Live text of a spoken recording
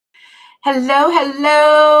Hello,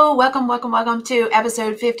 hello. Welcome to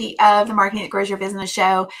episode 50 of the Marketing That Grows Your Business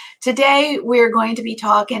show. Today, we're going to be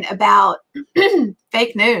talking about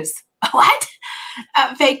fake news. What?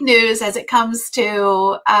 Fake news as it comes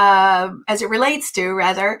to, as it relates to,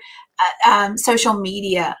 rather, social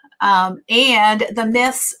media and the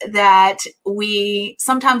myths that we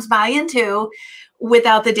sometimes buy into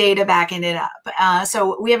without the data backing it up.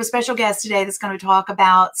 So we have a special guest today that's going to talk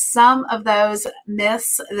about some of those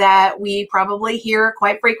myths that we probably hear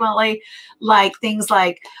quite frequently, like things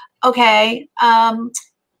like, okay,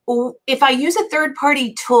 if I use a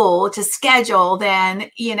third-party tool to schedule,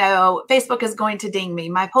 then, Facebook is going to ding me.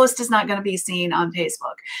 My post is not going to be seen on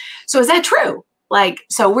Facebook. So is that true?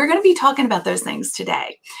 So we're going to be talking about those things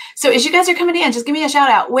today. So as you guys are coming in, just give me a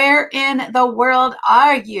shout out. Where in the world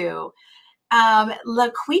are you?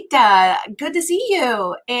 Laquita, good to see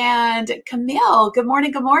you. And Camille, good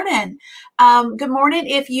morning, good morning. Good morning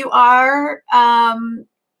if you are,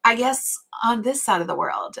 I guess, on this side of the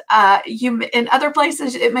world. In other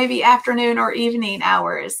places, it may be afternoon or evening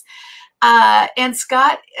hours. And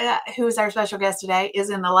Scott, who is our special guest today,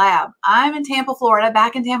 is in the lab. I'm in Tampa, Florida,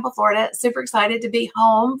 back in Tampa, Florida. Super excited to be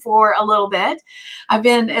home for a little bit. I've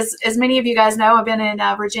been, as many of you guys know, I've been in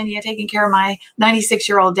Virginia taking care of my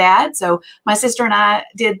 96-year-old dad. So my sister and I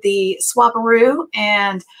did the swap-a-roo,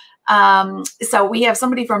 and so we have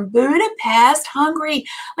somebody from Budapest, Hungary.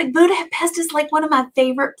 Budapest is like one of my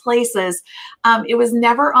favorite places. It was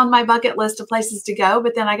never on my bucket list of places to go,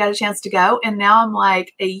 but then I got a chance to go, and now I'm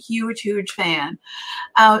like a huge fan.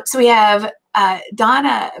 So we have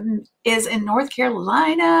Donna is in North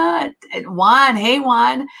Carolina. Juan, hey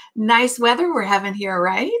Juan, nice weather we're having here,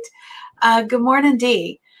 right? Good morning,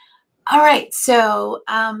 Dee. All right, so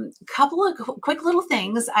couple of quick little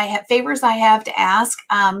things. Favors I have to ask.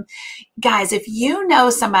 Guys, if you know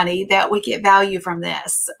somebody that would get value from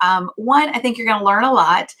this, one, I think you're going to learn a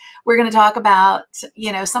lot. We're going to talk about,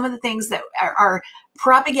 some of the things that are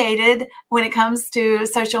propagated when it comes to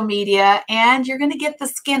social media, and you're going to get the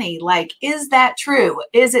skinny. Is that true?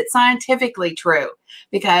 Is it scientifically true?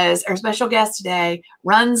 Because our special guest today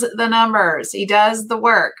runs the numbers. He does the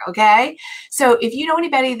work, okay? So if you know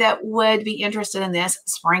anybody that would be interested in this,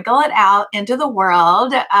 sprinkle it out into the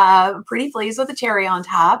world. Pretty pleased with the cherry on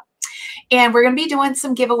top. And we're going to be doing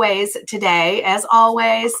some giveaways today, as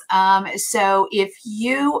always. So if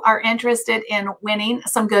you are interested in winning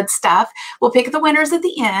some good stuff, we'll pick the winners at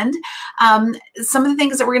the end. Some of the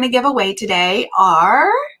things that we're going to give away today are,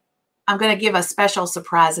 I'm going to give a special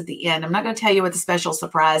surprise at the end. I'm not going to tell you what the special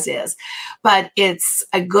surprise is, but it's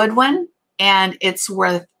a good one and it's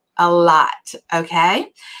worth a lot.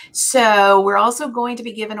 Okay. So we're also going to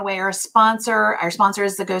be giving away our sponsor. Our sponsor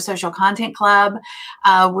is the Go Social Content Club.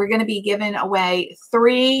 We're going to be giving away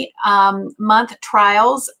 3-month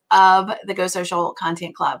trials of the Go Social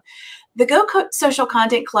Content Club. The Go Social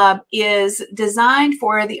Content Club is designed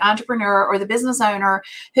for the entrepreneur or the business owner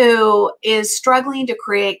who is struggling to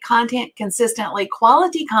create content consistently,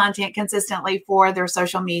 quality content consistently for their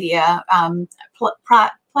social media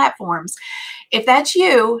platforms. If that's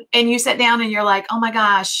you and you sit down and you're like, oh my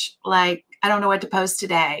gosh, I don't know what to post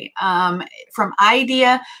today. From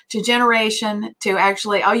idea to generation to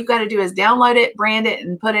actually, all you got to do is download it, brand it,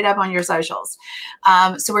 and put it up on your socials.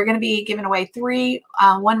 So we're going to be giving away 3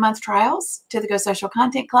 1-month trials to the Go Social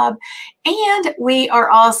Content Club. And we are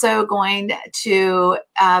also going to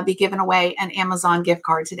be giving away an Amazon gift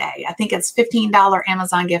card today. I think it's $15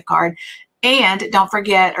 Amazon gift card. And don't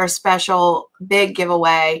forget our special big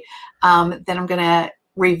giveaway that I'm going to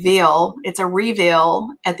reveal. It's a reveal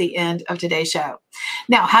at the end of today's show.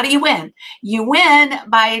 Now, how do you win? You win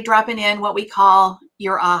by dropping in what we call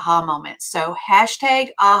your aha moment. So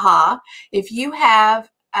 #aha. If you have,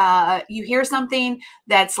 you hear something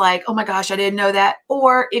that's like, oh my gosh, I didn't know that.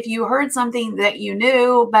 Or if you heard something that you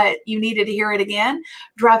knew, but you needed to hear it again,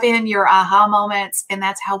 drop in your aha moments. And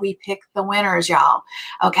that's how we pick the winners, y'all.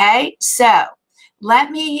 Okay. So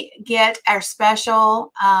let me get our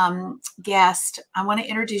special guest. I want to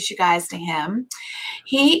introduce you guys to him.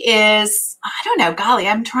 He is, I don't know, golly,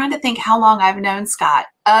 I'm trying to think how long I've known Scott.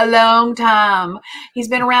 A long time. He's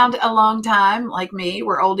been around a long time, like me.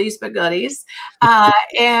 We're oldies but goodies.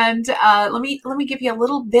 And let me give you a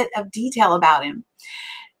little bit of detail about him.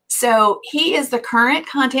 So he is the current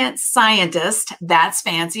content scientist, that's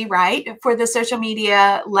fancy, right, for the social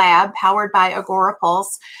media lab powered by Agora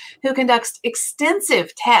Pulse, who conducts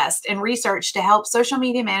extensive tests and research to help social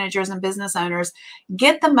media managers and business owners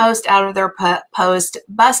get the most out of their post,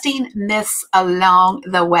 busting myths along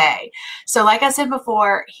the way. So like I said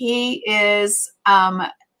before, he is,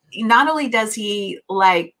 not only does he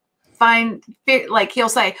like he'll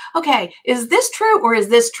say, okay, is this true or is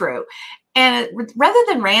this true? And rather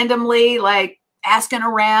than randomly like asking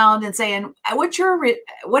around and saying, what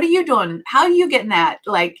are you doing? How are you getting that?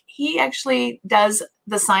 Like, he actually does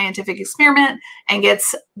the scientific experiment and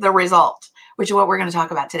gets the result, which is what we're going to talk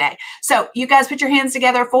about today. So you guys put your hands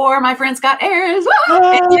together for my friend Scott Ayres.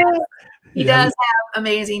 He does have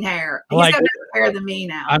amazing hair. He's got better hair than me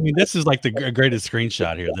now. I mean, this is like the greatest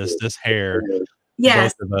screenshot here. This hair,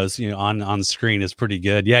 yes, both of us, on screen is pretty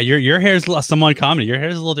good. Yeah, your hair's somewhat common. Your hair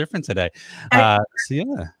is a little different today. So yeah,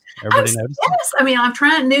 everybody knows. Yes, I mean, I'm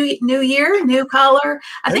trying new year, new color.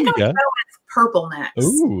 I think I'm going to go with purple next.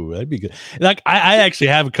 Ooh, that'd be good. Like I actually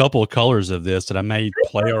have a couple of colors of this that I may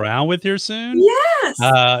play around with here soon. Yes.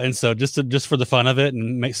 And so just for the fun of it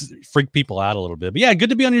and freak people out a little bit. But yeah, good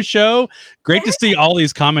to be on your show. Great to see all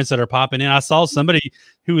these comments that are popping in. I saw somebody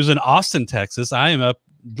who was in Austin, Texas. I am up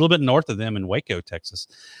a little bit north of them in Waco, Texas.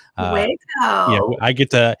 Waco. Yeah, I get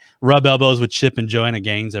to rub elbows with Chip and Joanna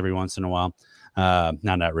Gaines every once in a while.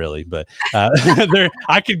 Not really, but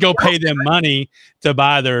I could go pay them money to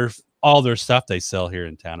buy all their stuff they sell here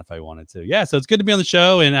in town if I wanted to. Yeah, so it's good to be on the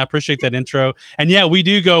show, and I appreciate that intro. And yeah, we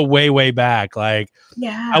do go way back. Like,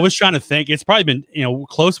 I was trying to think. It's probably been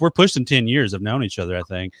close. We're pushing 10 years of knowing each other, I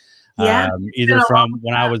think. Either from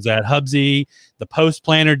when I was at Hubsy, the post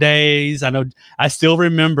planner days. I still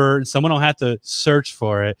remember. Someone will have to search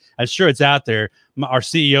for it. I'm sure it's out there. Our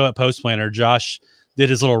CEO at Post Planner, Josh, did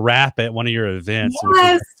his little rap at one of your events, which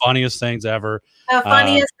was the funniest things ever. The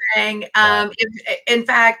funniest thing. In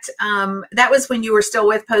fact, that was when you were still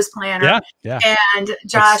with Post Planner. Yeah. And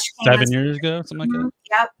Josh like 7 years ago, something like that.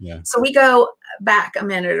 Yep. Yeah. So we go back a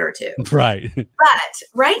minute or two. Right. But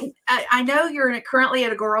I know you're currently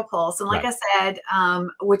at Agora Pulse, and like I said,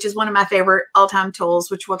 which is one of my favorite all-time tools,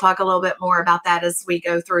 which we'll talk a little bit more about that as we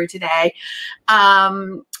go through today.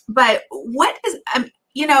 But what is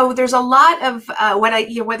there's a lot of whether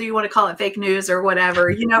you want to call it fake news or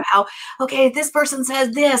whatever, how, okay, this person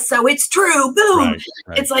says this, so it's true. Boom.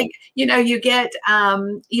 Right. It's like, you get,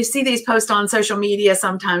 you see these posts on social media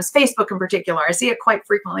sometimes, Facebook in particular. I see it quite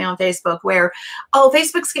frequently on Facebook where,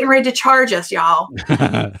 Facebook's getting ready to charge us, y'all.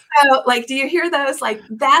 So, like, do you hear those? Like,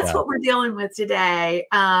 that's what we're dealing with today.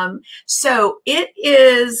 So it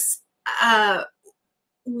is,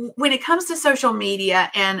 when it comes to social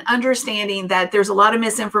media and understanding that there's a lot of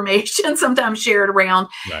misinformation sometimes shared around,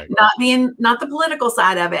 not the political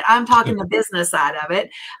side of it. I'm talking the business side of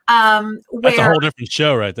it. That's a whole different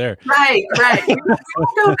show right there. Right. We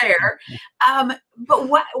won't go there. But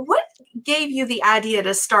what gave you the idea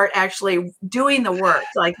to start actually doing the work,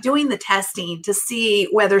 like doing the testing to see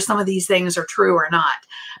whether some of these things are true or not?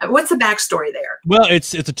 What's the backstory there? Well,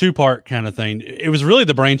 it's a two-part kind of thing. It was really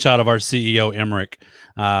the brainchild of our CEO, Emmerich.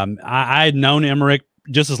 I had known Emmerich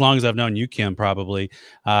just as long as I've known you, Kim, probably,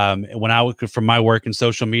 when I was from my work in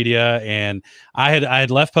social media. And I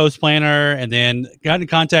had left Post Planner and then got in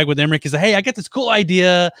contact with Emmerich and said, hey, I got this cool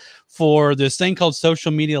idea for this thing called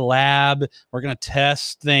Social Media Lab. We're going to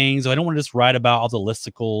test things. I don't want to just write about all the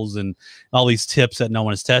listicles and all these tips that no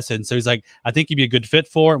one has tested. And so he's like, I think you'd be a good fit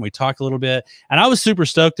for it. And we talked a little bit. And I was super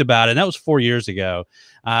stoked about it. And that was 4 years ago,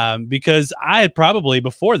 because I had probably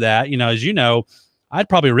before that, as you know, I'd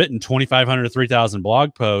probably written 2,500 to 3,000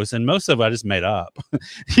 blog posts, and most of it I just made up.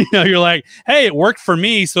 You're like, hey, it worked for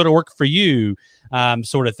me, so it'll work for you,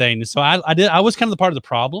 sort of thing. And so I was kind of the part of the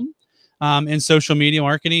problem in social media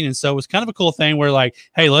marketing. And so it was kind of a cool thing where like,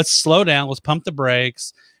 hey, let's slow down, let's pump the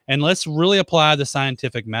brakes, and let's really apply the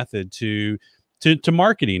scientific method to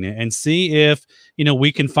marketing and see if,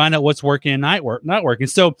 we can find out what's working and not working.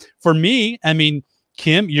 So for me, I mean,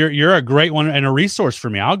 Kim, you're a great one and a resource for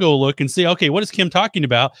me. I'll go look and see, okay, what is Kim talking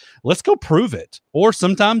about? Let's go prove it, or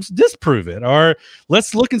sometimes disprove it, or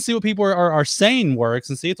let's look and see what people are saying works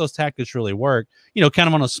and see if those tactics really work, kind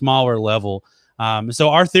of on a smaller level. So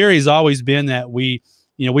our theory has always been that we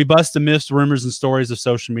bust the myths, rumors, and stories of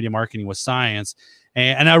social media marketing with science.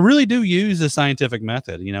 And I really do use the scientific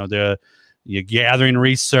method, you're gathering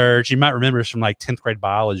research. You might remember this from like 10th grade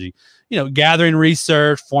biology, gathering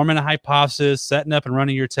research, forming a hypothesis, setting up and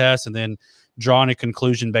running your tests, and then drawing a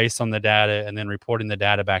conclusion based on the data and then reporting the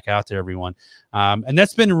data back out to everyone. And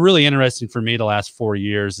that's been really interesting for me the last 4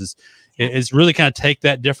 years is really kind of take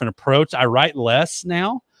that different approach. I write less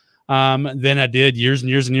now than I did years and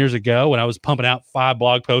years and years ago when I was pumping out 5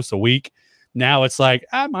 blog posts a week. Now it's like,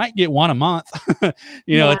 I might get one a month, at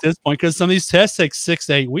this point, because some of these tests take 6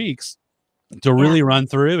 to 8 weeks. to really run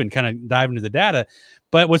through and kind of dive into the data.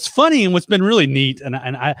 But what's funny and what's been really neat, and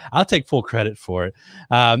I'll take full credit for it,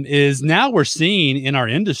 is now we're seeing in our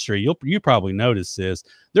industry, you probably noticed this,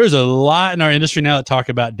 there's a lot in our industry now that talk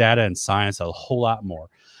about data and science a whole lot more.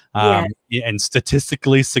 And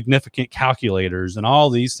statistically significant calculators and all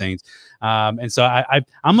these things. And so I'm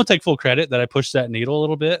going to take full credit that I pushed that needle a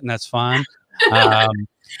little bit, and that's fine.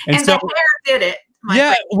 And so the hair did it.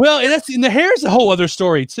 Well, and the hair is a whole other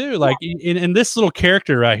story too. Like in this little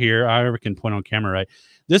character right here, I ever can point on camera, right?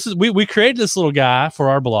 This is we created this little guy for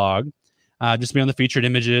our blog, just be on the featured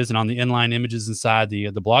images and on the inline images inside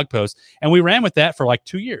the blog post, and we ran with that for like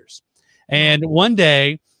 2 years. And one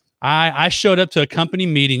day, I showed up to a company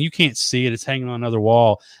meeting. You can't see it; it's hanging on another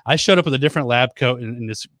wall. I showed up with a different lab coat and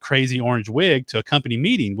this crazy orange wig to a company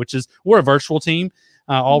meeting, which is we're a virtual team,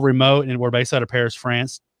 all remote, and we're based out of Paris,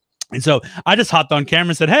 France. And so I just hopped on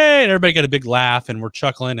camera and said, hey, and everybody got a big laugh and we're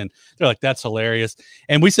chuckling and they're like, that's hilarious.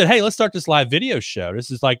 And we said, hey, let's start this live video show. This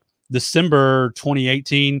is like December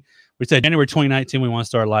 2018. We said January 2019, we want to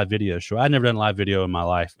start a live video show. I'd never done live video in my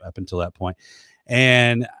life up until that point.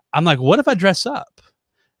 And I'm like, what if I dress up?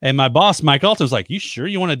 And my boss, Mike Alton, was like, you sure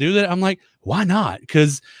you want to do that? I'm like, why not?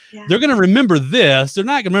 Because they're going to remember this. They're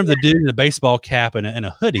not going to remember the dude in a baseball cap and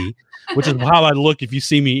a hoodie, which is how I look if you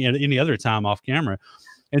see me any other time off camera.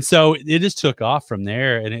 And so it just took off from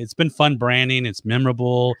there, and it's been fun branding. It's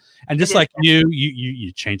memorable, and just like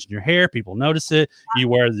you changing your hair, people notice it. You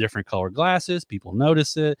wear the different colored glasses, people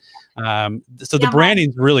notice it. So the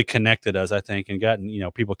branding's really connected us, I think, and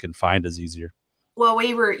gotten people can find us easier. Well,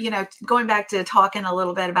 we were, going back to talking a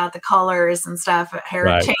little bit about the colors and stuff,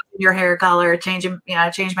 changing your hair color, I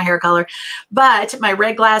changed my hair color, but my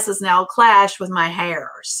red glasses now clash with my hair.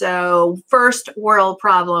 So first world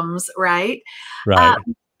problems, right? Right.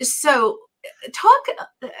 So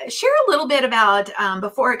share a little bit about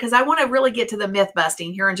before, because I want to really get to the myth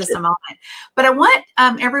busting here in just a moment, but I want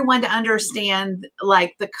everyone to understand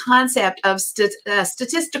like the concept of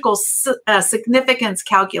statistical significance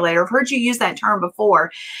calculator. I've heard you use that term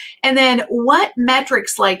before. And then what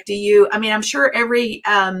metrics do you, I'm sure every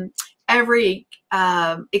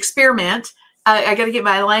experiment, I got to get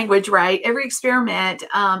my language right. Every experiment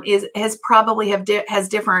has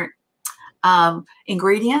different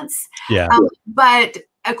ingredients. But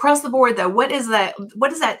across the board though, what does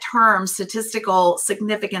that term statistical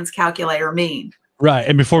significance calculator mean? Right.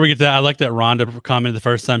 And before we get to that, I like that Rhonda commented the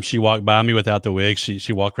first time she walked by me without the wig.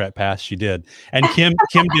 She walked right past. She did. And Kim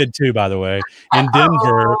did too, by the way, in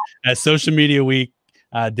Denver at Social Media Week,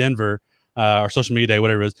 Denver, or Social Media Day,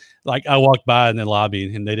 whatever it is. Like I walked by in the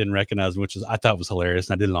lobby and they didn't recognize me, which I thought was hilarious,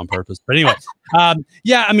 and I did it on purpose. But anyway,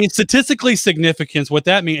 statistically significance, what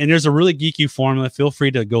that means, and there's a really geeky formula. Feel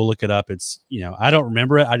free to go look it up. It's, I don't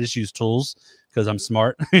remember it. I just use tools because I'm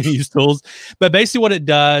smart. Use tools. But basically what it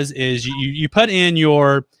does is you put in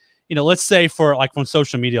your, let's say for like from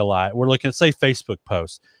social media a lot, we're looking at, say, Facebook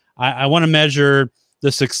posts. I want to measure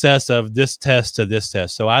the success of this test to this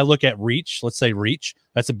test. So I look at reach. Let's say reach.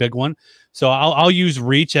 That's a big one. So I'll use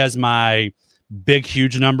reach as my big,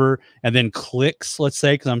 huge number, and then clicks, let's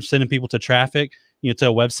say, because I'm sending people to traffic, to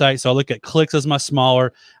a website. So I look at clicks as my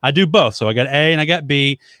smaller. I do both. So I got A and I got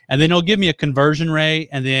B, and then it'll give me a conversion rate.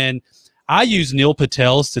 And then I use Neil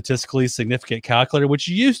Patel's statistically significant calculator, which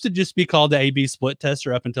used to just be called the AB split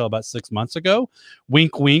tester up until about 6 months ago.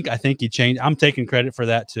 Wink, wink. I think he changed. I'm taking credit for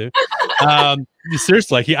that too.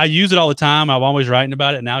 Seriously, I use it all the time. I'm always writing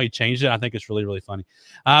about it. Now he changed it. I think it's really, really funny.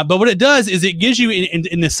 But what it does is it gives you,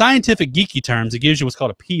 in the scientific geeky terms, it gives you what's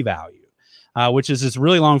called a p-value, which is this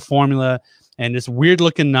really long formula and this weird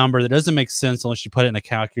looking number that doesn't make sense unless you put it in a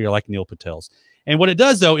calculator like Neil Patel's. And what it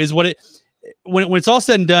does though is when it's all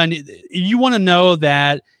said and done, you want to know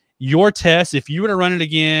that your test, if you were to run it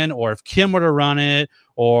again, or if Kim were to run it,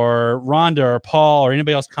 or Rhonda or Paul or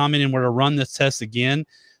anybody else commenting were to run this test again,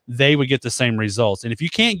 they would get the same results. And if you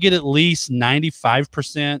can't get at least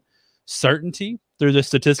 95% certainty through the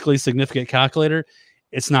statistically significant calculator,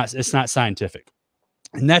 it's not scientific.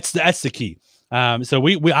 And that's the key. So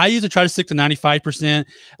I usually try to stick to 95%.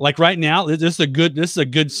 Like right now, this is a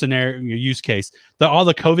good scenario use case. All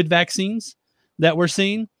the COVID vaccines that we're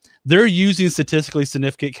seeing, they're using statistically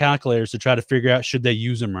significant calculators to try to figure out should they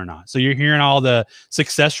use them or not. So you're hearing all the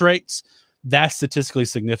success rates. That's statistically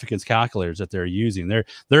significance calculators that they're using.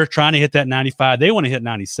 They're trying to hit that 95. They want to hit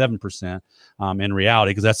 97% in reality,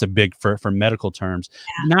 because that's a big for medical terms.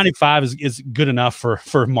 Yeah. 95 is good enough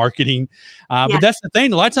for marketing. But that's the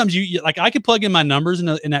thing. A lot of times I could plug in my numbers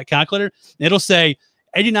in that calculator. It'll say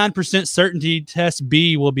 89% certainty test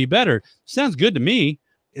B will be better. Sounds good to me.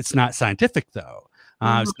 It's not scientific though.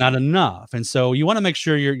 It's not enough. And so you want to make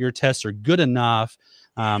sure your tests are good enough.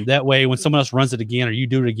 That way, when someone else runs it again or you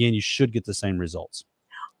do it again, you should get the same results.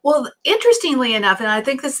 Well, interestingly enough, and I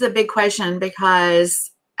think this is a big question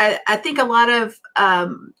because I think a lot of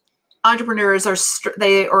entrepreneurs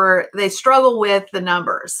they struggle with the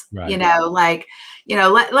numbers, Right. like,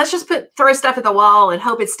 let's just throw stuff at the wall and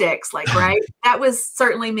hope it sticks. Like, right. That was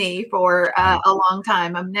certainly me for a long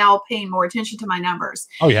time. I'm now paying more attention to my numbers.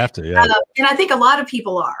 Oh, you have to. Yeah. And I think a lot of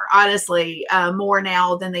people are, honestly, more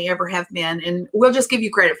now than they ever have been. And we'll just give you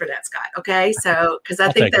credit for that, Scott. Okay. So, because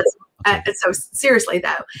I think that's so seriously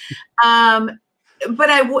though. But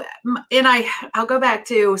I'll go back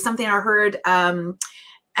to something I heard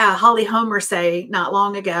Holly Homer say not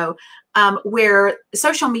long ago, where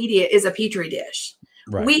social media is a petri dish.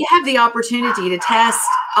 Right. We have the opportunity to test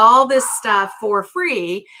all this stuff for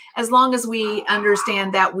free as long as we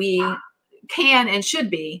understand that we can and should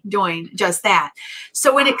be doing just that.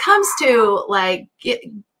 So when it comes to like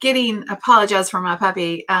apologize for my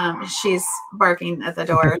puppy, she's barking at the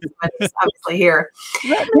door, but it's obviously here.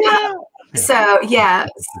 So yeah,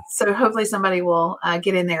 so hopefully somebody will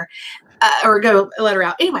get in there or go let her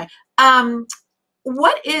out. Anyway,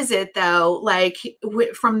 what is it though, like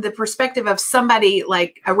from the perspective of somebody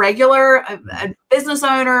like a regular a business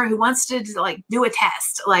owner who wants to like do a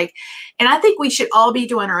test, like, and I think we should all be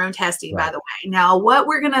doing our own testing, right, by the way. Now, what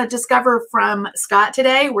we're going to discover from Scott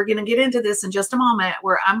today, we're going to get into this in just a moment,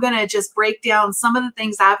 where I'm going to just break down some of the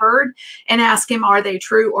things I've heard and ask him, are they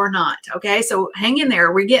true or not? Okay. So hang in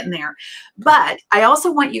there. We're getting there. But I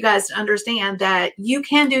also want you guys to understand that you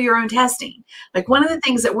can do your own testing. Like one of the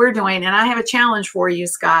things that we're doing, and I have a challenge for you,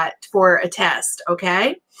 Scott, for a test.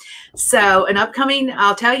 Okay. So an upcoming,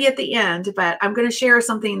 I'll tell you at the end, but I'm going to share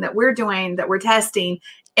something that we're doing, that we're testing.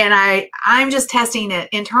 And I'm just testing it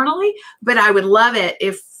internally, but I would love it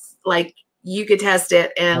if like you could test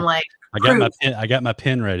it and like, I got my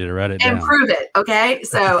pen ready to write it down and prove it. Okay.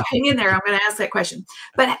 So hang in there. I'm going to ask that question.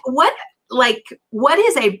 But what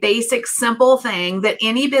is a basic, simple thing that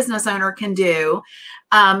any business owner can do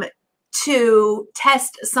to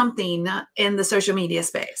test something in the social media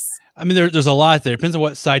space? I mean, there's a lot there. It depends on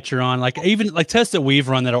what site you're on. Like even like tests that we've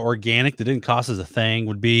run that are organic, that didn't cost us a thing,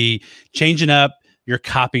 would be changing up your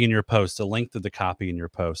copy in your post, the length of the copy in your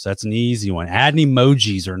post. That's an easy one. Adding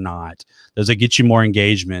emojis or not. Those that get you more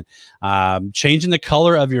engagement. Changing the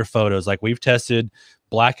color of your photos. Like we've tested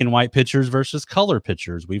black and white pictures versus color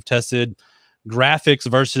pictures. We've tested graphics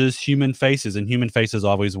versus human faces, and human faces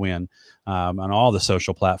always win on all the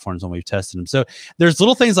social platforms when we've tested them. So there's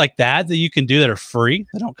little things like that you can do that are free,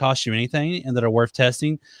 that don't cost you anything, and that are worth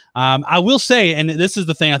testing. I will say, and this is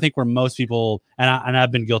the thing I think where most people, and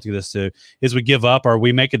I've been guilty of this too, is we give up or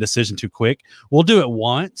we make a decision too quick. We'll do it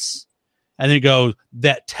once and then go,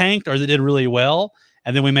 that tanked or that did really well,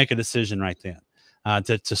 and then we make a decision right then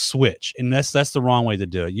to switch. And that's the wrong way to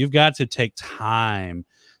do it. You've got to take time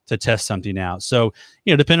to test something out. So,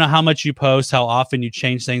 depending on how much you post, how often you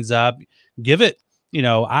change things up, give it,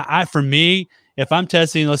 for me, if I'm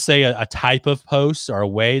testing, let's say a type of post or a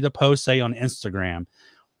way to post, say on Instagram,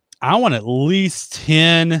 I want at least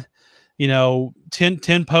 10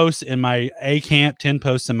 posts in my A camp, 10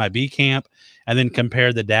 posts in my B camp, and then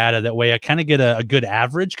compare the data. That way I kind of get a good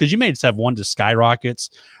average, because you may just have one that skyrockets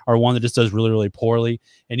or one that just does really, really poorly.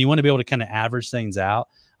 And you want to be able to kind of average things out.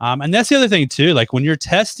 And that's the other thing too, like when you're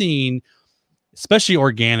testing, especially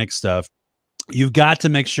organic stuff, you've got to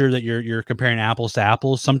make sure that you're comparing apples to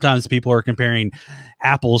apples. Sometimes people are comparing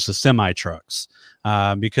apples to semi trucks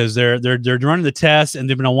because they're running the test, and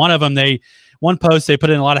then on one of them, one post, they put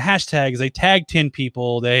in a lot of hashtags. They tagged 10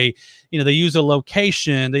 people. They use a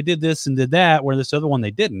location. They did this and did that, where this other one they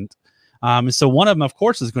didn't. And so one of them, of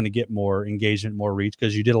course, is going to get more engagement, more reach,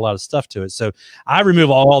 because you did a lot of stuff to it. So I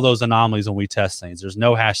remove all those anomalies when we test things. There's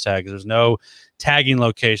no hashtags. There's no tagging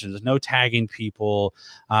locations. There's no tagging people,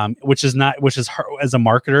 which is as a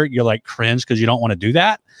marketer, you're like cringe because you don't want to do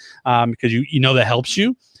that because that helps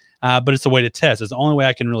you. But it's a way to test. It's the only way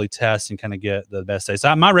I can really test and kind of get the best day.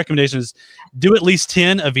 So my recommendation is do at least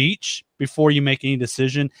 10 of each before you make any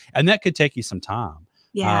decision. And that could take you some time.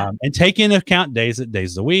 Yeah. And take into account days of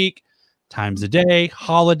the week, times a day,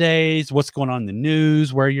 holidays, what's going on in the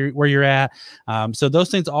news, where you're at. So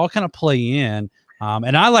those things all kind of play in.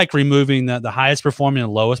 And I like removing the highest performing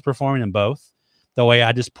and lowest performing in both. The way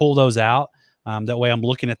I just pull those out. That way I'm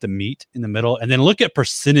looking at the meat in the middle, and then look at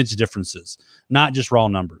percentage differences, not just raw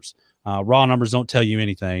numbers. Raw numbers don't tell you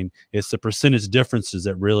anything. It's the percentage differences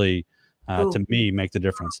that really, to me, make the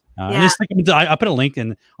difference. And I put a link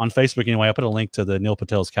on Facebook anyway. I put a link to the Neil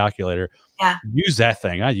Patel's calculator. Yeah. Use that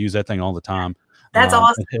thing. I use that thing all the time. That's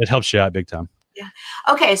awesome. It helps you out big time. Yeah.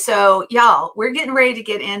 Okay, so y'all, we're getting ready to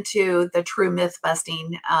get into the true myth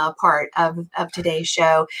busting part of today's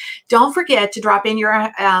show. Don't forget to drop in your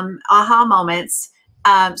aha moments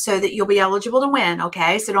so that you'll be eligible to win.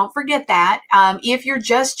 Okay, so don't forget that. If you're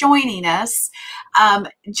just joining us,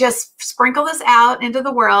 just sprinkle this out into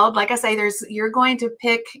the world. Like I say, you're going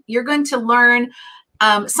to learn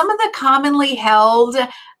some of the commonly held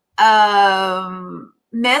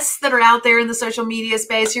myths that are out there in the social media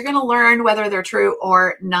space. You're going to learn whether they're true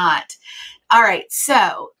or not. All right,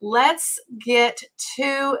 so let's get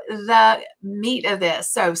to the meat of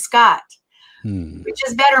this. So, Scott, which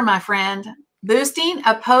is better, my friend? Boosting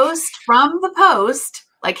a post from the post,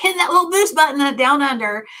 like hitting that little boost button down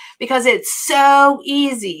under because it's so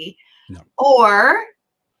easy, or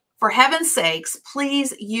for heaven's sakes,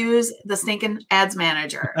 please use the stinking ads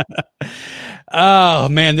manager. Oh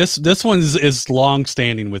man, this one is long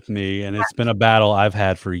standing with me, and it's been a battle I've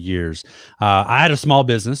had for years. I had a small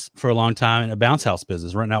business for a long time, a bounce house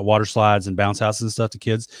business, renting out water slides and bounce houses and stuff to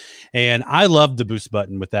kids. And I loved the boost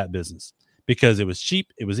button with that business because it was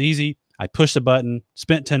cheap, it was easy. I pushed a button,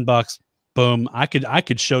 spent $10, boom. I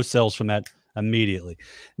could show sales from that immediately.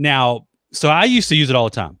 Now, so I used to use it all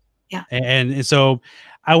the time. Yeah. And so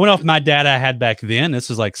I went off my data I had back then. This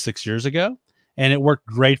was like 6 years ago. And it worked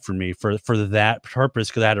great for me for that purpose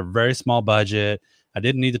because I had a very small budget. I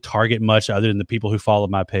didn't need to target much other than the people who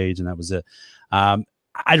followed my page, and that was it. I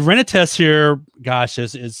ran a test here, gosh,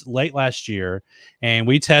 it's late last year, and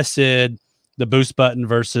we tested the boost button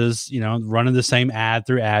versus, running the same ad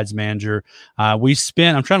through Ads Manager. We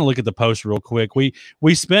spent, I'm trying to look at the post real quick. We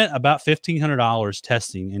spent about $1,500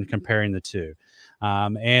 testing and comparing the two.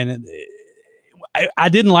 And I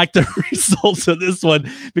didn't like the results of this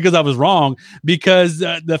one because I was wrong, because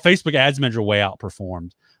the Facebook Ads Manager way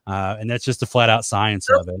outperformed. And that's just the flat out science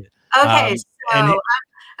of it. Okay. So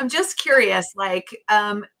I'm just curious, like,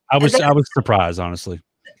 I was surprised, honestly.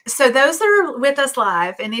 So those that are with us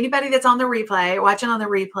live and anybody that's on the replay, watching on the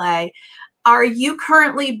replay, are you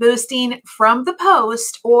currently boosting from the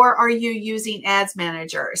post or are you using Ads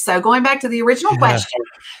Manager? So going back to the original question,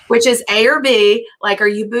 which is A or B, like, are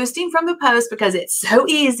you boosting from the post because it's so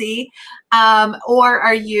easy? Or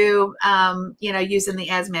are you, using the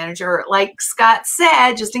Ads Manager? Like Scott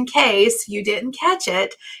said, just in case you didn't catch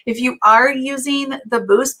it, if you are using the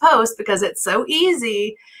boost post because it's so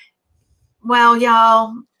easy, well,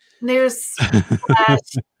 y'all, news flash.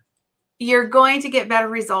 You're going to get better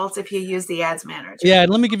results if you use the Ads Manager. Yeah,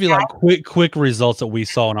 let me give you like quick results that we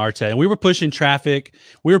saw in our test. And we were pushing traffic.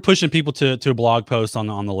 We were pushing people to a blog post on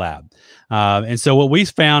the lab. And so what we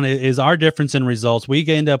found is our difference in results. We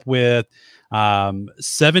end up with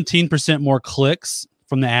 17% more clicks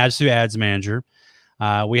from the ads through Ads Manager.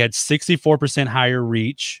 We had 64% higher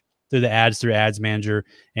reach through the ads through Ads Manager.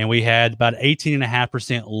 And we had about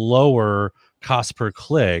 18.5% lower cost per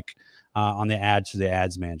click on the ads to the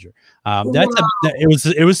Ads Manager.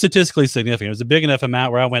 It was statistically significant. It was a big enough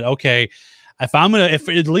amount where I went, okay, if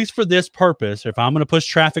at least for this purpose, if I'm going to push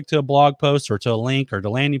traffic to a blog post or to a link or to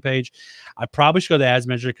landing page, I probably should go to the Ads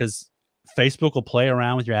Manager because Facebook will play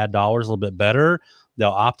around with your ad dollars a little bit better.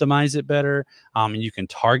 They'll optimize it better. And you can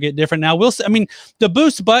target different. Now, the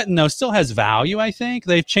boost button, though, still has value, I think.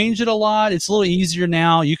 They've changed it a lot. It's a little easier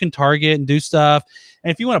now. You can target and do stuff.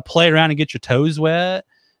 And if you want to play around and get your toes wet,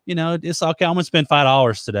 it's okay. I'm going to spend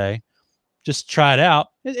 $5 today. Just try it out.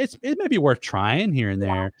 It may be worth trying here and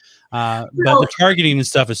there. But the targeting and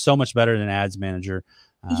stuff is so much better than Ads Manager.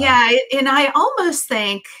 And I almost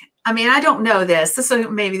think, I don't know this. This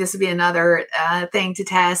would be another thing to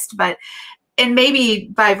test, and maybe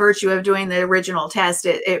by virtue of doing the original test,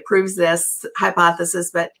 it proves this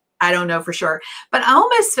hypothesis, but I don't know for sure. But I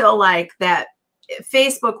almost feel like that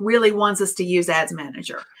Facebook really wants us to use Ads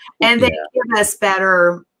Manager, and they give us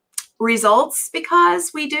better results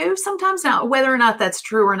because we do sometimes. Now, whether or not that's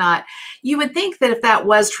true or not, you would think that if that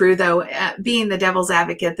was true, though, being the devil's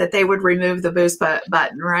advocate, that they would remove the boost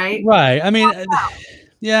button, right? Right. I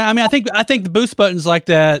think the boost button's like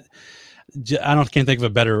that. Can't think of a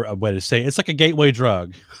better way to say it. It's like a gateway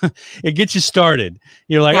drug. It gets you started.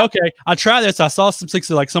 You're like, okay, I'll try this. I saw some things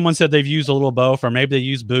like someone said they've used a little both, or maybe they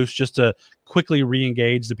use boost just to quickly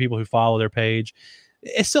re-engage the people who follow their page.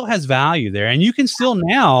 It still has value there. And you can still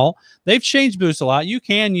now, they've changed boost a lot. You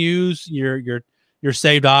can use your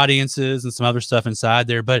saved audiences and some other stuff inside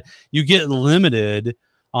there, but you get limited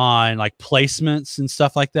on like placements and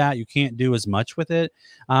stuff like that. You can't do as much with it.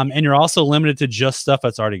 And you're also limited to just stuff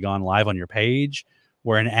that's already gone live on your page,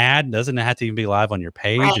 where an ad doesn't have to even be live on your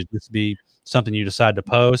page. Right. It just be something you decide to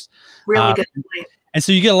post. Really good point. And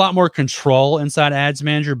so you get a lot more control inside Ads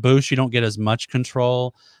Manager. Boost, you don't get as much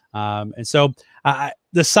control. And so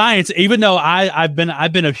the science, even though I've been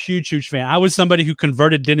a huge fan. I was somebody who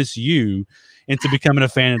converted Dennis Yu into becoming a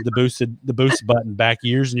fan of the boost button back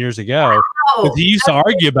years and years ago, because Oh, he used to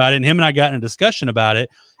argue about it, and him and I got in a discussion about it,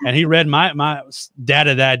 and he read my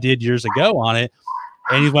data that I did years ago on it,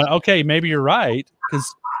 and he went, okay, maybe you're right, because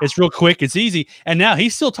it's real quick, it's easy. And now he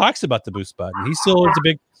still talks about the boost button. He still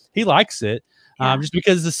is he likes it, just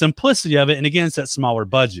because of the simplicity of it. And again, it's that smaller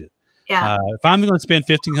budget. yeah. If I'm going to spend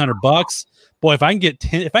 $1,500, boy, if I can get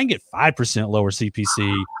 5% lower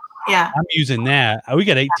CPC, Yeah. I'm using that. We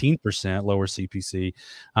got 18% lower CPC.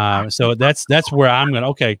 So that's where I'm going.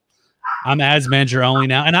 Okay, I'm ads manager only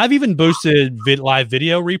now, and I've even boosted live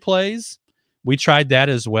video replays. We tried that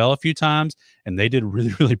as well a few times, and they did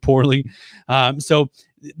really, really poorly. So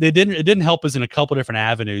it didn't help us in a couple different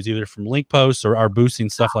avenues, either from link posts or boosting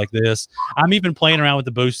stuff like this. I'm even playing around with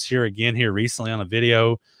the boosts here recently on a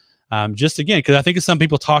video, just again because I think some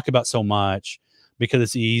people talk about so much because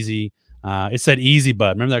it's easy. It's that easy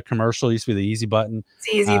button. Remember that commercial used to be the easy button? It's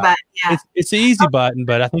easy button. Yeah. It's the easy button,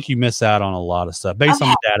 but I think you miss out on a lot of stuff based on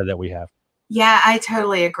the data that we have. Yeah, I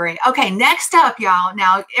totally agree. Okay, next up, y'all.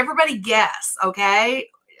 Now, everybody guess, okay?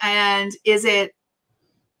 And is it,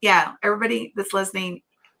 everybody that's listening,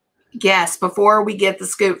 guess before we get the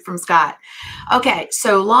scoop from Scott. Okay,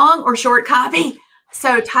 so long or short copy?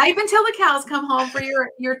 So type until the cows come home for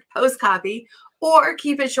your post copy, or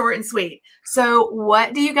keep it short and sweet. So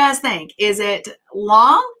what do you guys think? Is it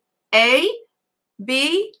long, A,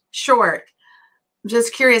 B, short? I'm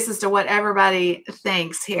just curious as to what everybody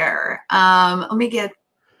thinks here. Let me get.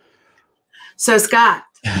 So Scott,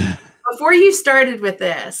 before you started with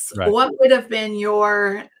this, right, what would have been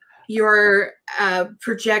your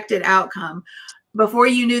projected outcome before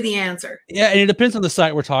you knew the answer? Yeah, and it depends on the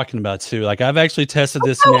site we're talking about too. Like I've actually tested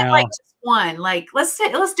this now. Like just one. Like let's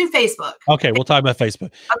do Facebook. Okay, we'll talk about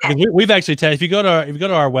Facebook. Okay. We've actually tested. If you go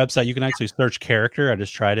to our website, you can actually search character. I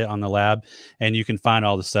just tried it on the lab, and you can find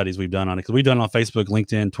all the studies we've done on it, because we've done it on Facebook,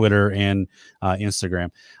 LinkedIn, Twitter, and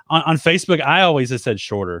Instagram. On Facebook, I always have said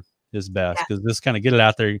shorter is best, because just kind of get it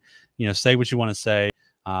out there. Say what you want to say,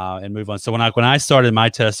 and move on. So when I started my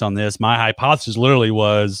test on this, my hypothesis literally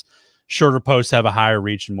was shorter posts have a higher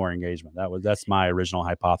reach and more engagement. That's my original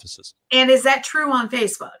hypothesis. And is that true on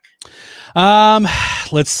Facebook?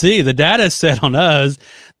 Let's see. The data said on us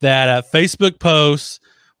that Facebook posts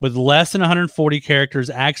with less than 140 characters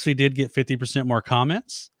actually did get 50% more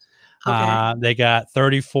comments. Okay. They got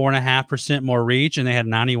 34.5% more reach, and they had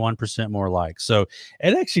 91% more likes. So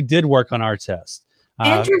it actually did work on our test.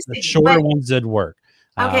 Interesting. The shorter ones did work.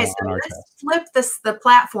 Okay, so let's flip the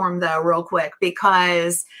platform though real quick,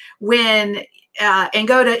 because when and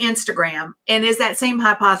go to Instagram, and is that same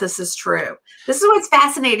hypothesis true? This is what's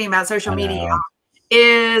fascinating about social media,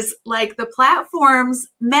 is like the platforms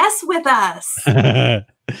mess with us. They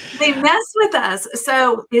mess with us.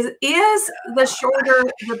 So is the shorter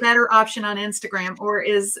the better option on Instagram, or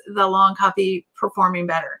is the long copy performing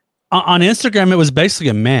better? On Instagram, it was basically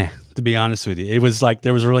a meh. To be honest with you, it was like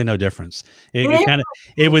there was really no difference. It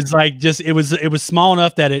was like it was small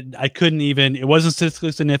enough that it wasn't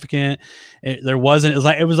statistically significant. It was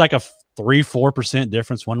like a 3-4%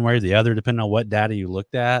 difference one way or the other, depending on what data you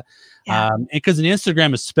looked at. Yeah. Because in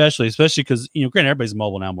Instagram, especially because granted, everybody's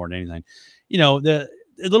mobile now more than anything. The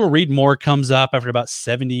little read more comes up after about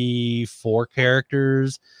 74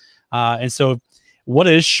 characters, and so. What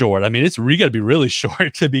is short? I mean, you got to be really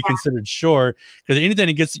short to be considered short, because anything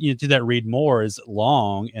that gets to that read more is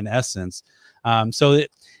long in essence. We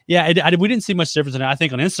didn't see much difference in it. I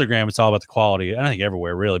think on Instagram, it's all about the quality. I think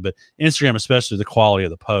everywhere really, but Instagram, especially, the quality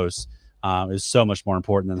of the posts is so much more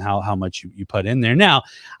important than how much you put in there. Now,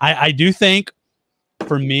 I do think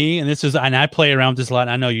for me, and I play around with this a lot,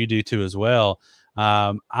 and I know you do too as well.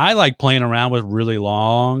 I like playing around with really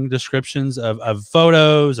long descriptions of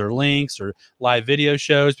photos or links or live video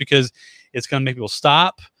shows, because it's going to make people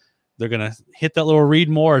stop. They're going to hit that little read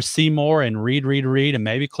more or see more and read, and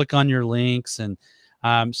maybe click on your links. And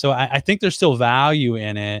so I think there's still value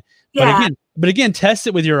in it. Yeah. But again, test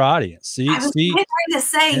it with your audience. I was trying to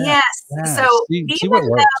say yes. Yeah, so see what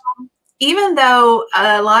works. Even though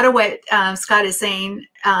a lot of what Scott is saying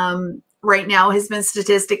right now has been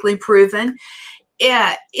statistically proven,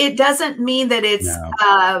 it doesn't mean that it's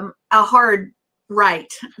a hard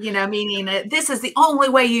right, meaning that this is the only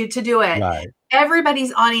way to do it. Right.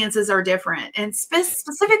 Everybody's audiences are different. And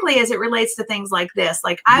specifically as it relates to things like this,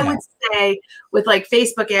 like I would say with like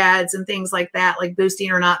Facebook ads and things like that, like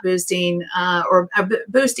boosting or not boosting, or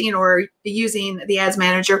boosting or using the ads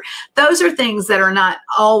manager, those are things that are not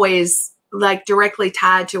always like directly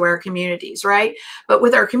tied to our communities, right? But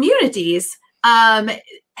with our communities,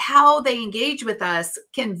 how they engage with us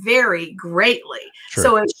can vary greatly. Sure.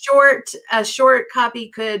 So a short copy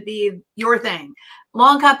could be your thing.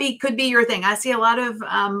 Long copy could be your thing. I see a lot of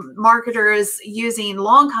marketers using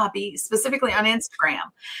long copy specifically on Instagram.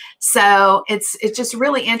 So it's just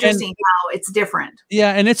really interesting how it's different.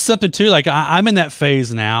 Yeah, and it's something too. Like I'm in that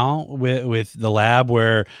phase now with the lab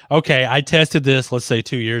where, okay, I tested this, let's say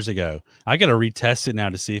 2 years ago. I got to retest it now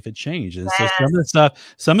to see if it changes. And so Yes.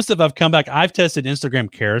 some of the stuff I've come back. I've tested Instagram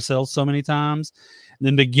carousels so many times. In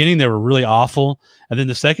the beginning, they were really awful, and then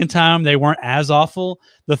the second time they weren't as awful.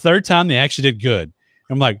 The third time, they actually did good.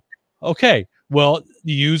 I'm like, okay, well,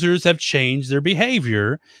 the users have changed their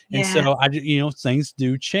behavior. And Yes. so things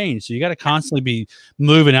do change. So you got to constantly be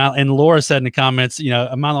moving out. And Laura said in the comments,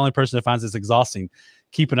 I'm not the only person that finds this exhausting,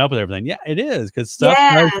 keeping up with everything. Yeah, it is, because stuff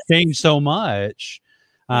does change so much.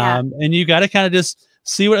 And you got to kind of just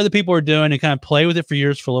see what other people are doing and kind of play with it for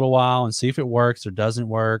years for a little while and see if it works or doesn't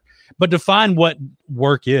work. But define what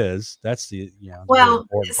work is. That's the really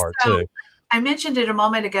important part too. I mentioned it a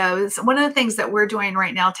moment ago. Is one of the things that we're doing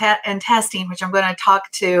right now and testing, which I'm going to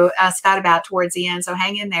talk to Scott about towards the end. So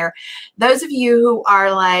hang in there. Those of you who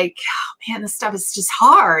are like, oh, man, this stuff is just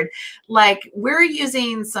hard. Like, we're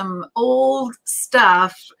using some old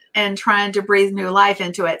stuff and trying to breathe new life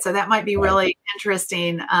into it. So that might be really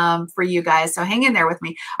interesting for you guys. So hang in there with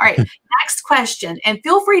me. All right, next question. And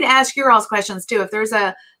feel free to ask your all's questions too. If there's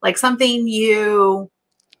something you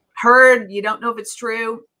heard, you don't know if it's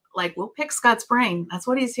true, like, we'll pick Scott's brain. That's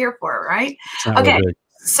what he's here for, right? Okay.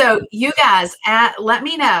 So you guys, let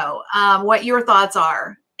me know what your thoughts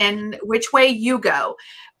are and which way you go.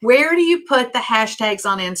 Where do you put the hashtags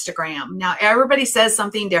on Instagram? Now, everybody says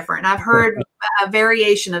something different. I've heard a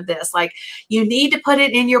variation of this. Like, you need to put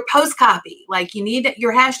it in your post copy. Like,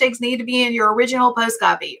 your hashtags need to be in your original post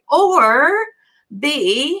copy. Or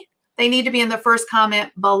B, they need to be in the first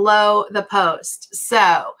comment below the post.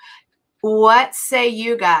 So what say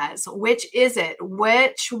you guys? Which is it?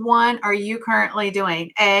 Which one are you currently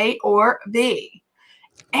doing, A or B?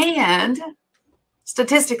 And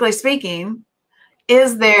statistically speaking,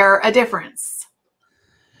 is there a difference?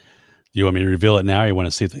 You want me to reveal it now, or you want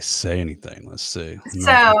to see if they say anything? Let's see.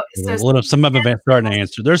 So some of them are starting to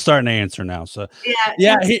answer. They're starting to answer now. So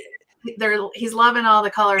yeah. He's loving all the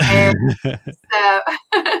colored hair.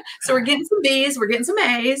 So we're getting some B's, we're getting some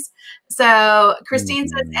A's. So Christine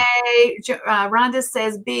says A, Rhonda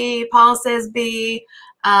says B, Paul says B,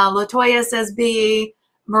 Latoya says B,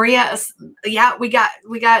 Maria, yeah, we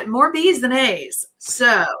got more B's than A's.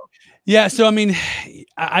 So yeah, so I mean,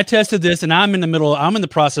 I tested this, and I'm in the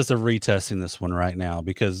process of retesting this one right now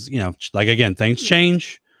because like, again, things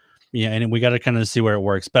change. Yeah, and we got to kind of see where it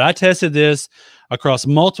works. But I tested this across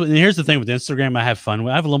multiple. And here's the thing with Instagram, I have a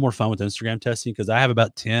little more fun with Instagram testing because I have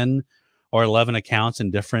about 10 or 11 accounts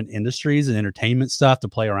in different industries and entertainment stuff to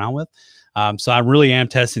play around with. So I really am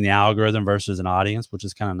testing the algorithm versus an audience, which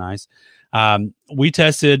is kind of nice. We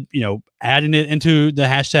tested, adding it into the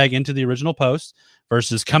hashtag into the original post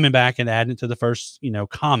versus coming back and adding it to the first,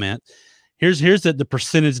 comment. Here's the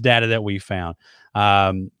percentage data that we found.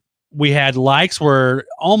 We had likes were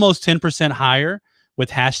almost 10% higher with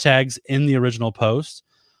hashtags in the original post.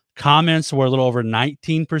 Comments were a little over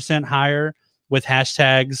 19% higher with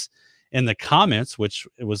hashtags in the comments, which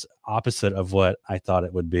it was opposite of what I thought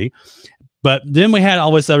it would be. But then we had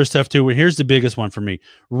all this other stuff too. Here's the biggest one for me.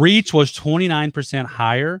 Reach was 29%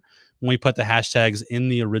 higher when we put the hashtags in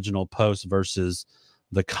the original post versus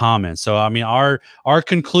the comments. So, I mean, our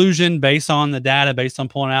conclusion based on the data, based on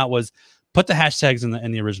pulling out, was put the hashtags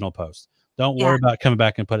in the original post. Don't worry about coming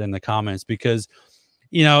back and put it in the comments because,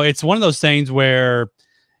 it's one of those things where,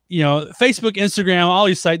 Facebook, Instagram, all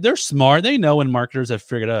these sites, they're smart. They know when marketers have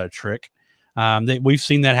figured out a trick. We've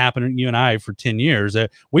seen that happen, you and I, for 10 years.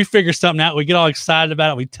 We figure something out, we get all excited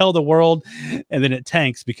about it, we tell the world, and then it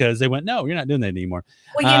tanks because they went, no, you're not doing that anymore.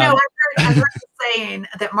 Well, I've heard you saying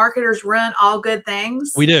that marketers run all good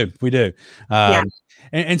things. We do.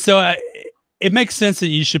 And so it makes sense that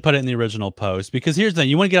you should put it in the original post because here's the thing.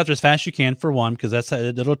 You want to get out there as fast as you can, for one, because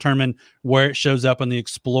it'll determine where it shows up in the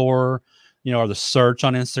Explorer, or the search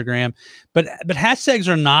on Instagram. But hashtags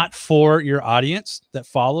are not for your audience that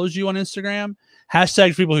follows you on Instagram.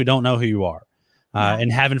 Hashtags for people who don't know who you are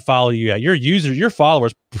and haven't followed you yet. Your users, your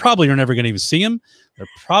followers, probably are never going to even see them. They're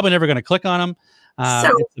probably never going to click on them.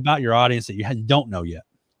 It's about your audience that you don't know yet.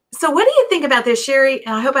 So what do you think about this? Sherry,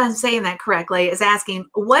 I hope I'm saying that correctly, is asking,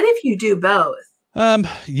 what if you do both?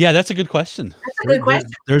 Yeah, that's a good question. That's a good question.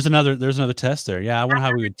 There's another test there. Yeah, I wonder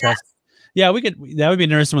how we would test. Yeah, that would be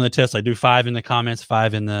interesting on the test. I do 5 in the comments,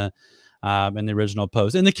 5 in the in the original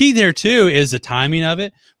post. And the key there too is the timing of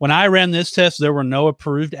it. When I ran this test, there were no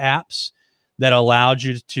approved apps that allowed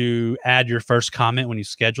you to add your first comment when you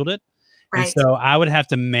scheduled it. And Right. so I would have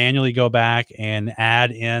to manually go back and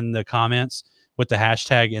add in the comments with the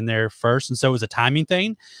hashtag in there first. And so it was a timing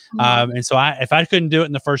thing. And so if I couldn't do it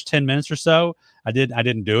in the first 10 minutes or so, I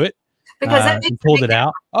didn't do it Because that makes and a pulled big it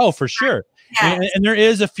out. Oh, for sure. Yes. And there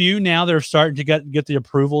is a few now that are starting to get the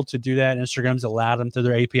approval to do that. Instagram's allowed them through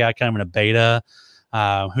their API kind of in a beta.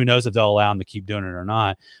 Who knows if they'll allow them to keep doing it or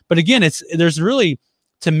not. But again, there's really,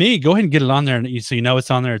 to me, go ahead and get it on there. And so you know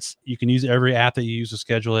it's on there. You can use every app that you use to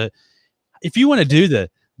schedule it. If you want to do the ...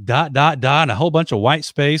 and a whole bunch of white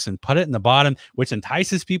space and put it in the bottom, which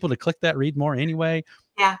entices people to click that read more anyway.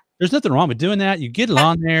 Yeah. There's nothing wrong with doing that. You get it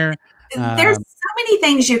on there. There's so many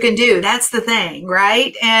things you can do. That's the thing,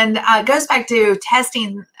 right? And it goes back to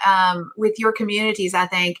testing with your communities, I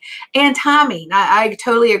think, and timing. I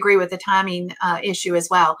totally agree with the timing issue as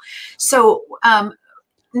well. So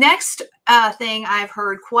next thing I've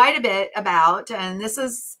heard quite a bit about, and this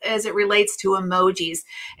is as it relates to emojis.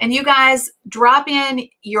 And you guys drop in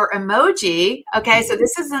your emoji. Okay, so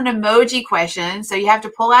this is an emoji question. So you have to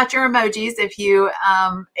pull out your emojis. If you're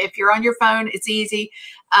on your phone, it's easy.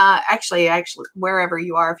 Actually, wherever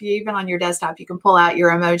you are, if you're even on your desktop, you can pull out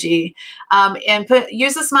your emoji and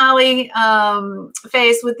use a smiley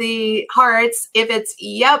face with the hearts. If it's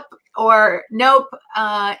yep or nope,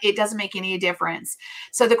 it doesn't make any difference.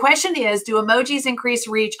 So the question is, do emojis increase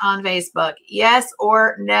reach on Facebook? Yes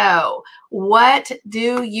or no? What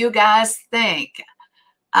do you guys think?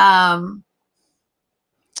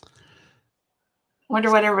 Wonder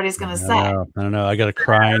what everybody's going to say. I don't know. I got a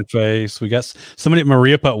crying face. We got somebody,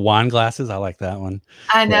 Maria put wine glasses. I like that one.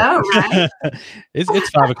 I know, right? It's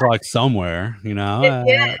 5 o'clock somewhere, you know.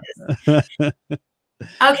 It is.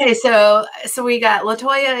 Okay, so we got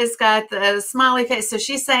Latoya has got the smiley face. So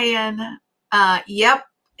she's saying, yep.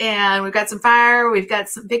 And we've got some fire. We've got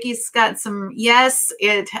some, Vicky's got some yes.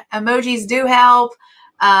 Emojis do help.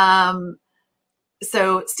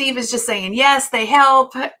 So Steve is just saying yes, they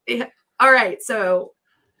help. All right. So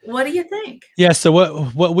what do you think? Yeah. So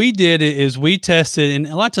what we did is we tested, and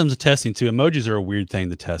a lot of times the testing too, emojis are a weird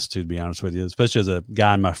thing to test to be honest with you, especially as a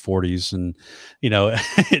guy in my 40s. And, you know,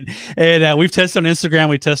 and we've tested on Instagram,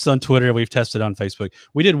 we tested on Twitter, we've tested on Facebook.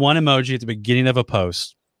 We did one emoji at the beginning of a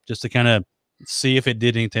post just to kind of see if it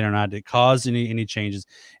did anything or not. Did it cause any changes?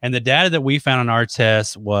 And the data that we found on our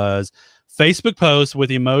test was Facebook posts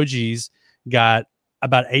with emojis got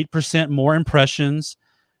about 8% more impressions,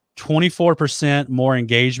 24% more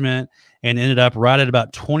engagement, and ended up right at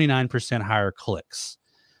about 29% higher clicks.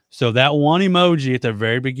 So that one emoji at the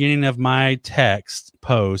very beginning of my text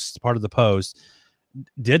post, part of the post,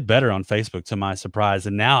 did better on Facebook to my surprise.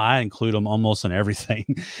 And now I include them almost on everything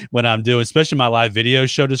when I'm doing, especially my live video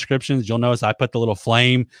show descriptions. You'll notice I put the little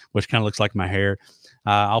flame, which kind of looks like my hair.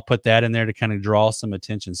 I'll put that in there to kind of draw some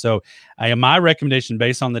attention. So my recommendation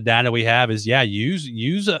based on the data we have is, yeah, use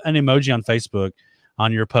an emoji on Facebook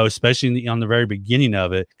on your post, especially on the very beginning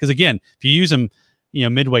of it. Because again, if you use them, you know,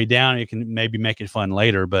 midway down, you can maybe make it fun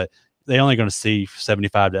later, but they're only going to see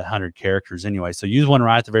 75 to 100 characters anyway. So use one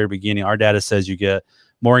right at the very beginning. Our data says you get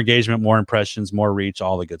more engagement, more impressions, more reach,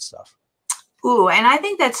 all the good stuff. Ooh, and I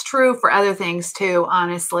think that's true for other things too,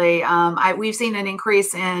 honestly. We've seen an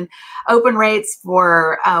increase in open rates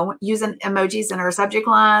for using emojis in our subject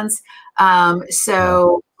lines.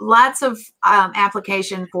 So lots of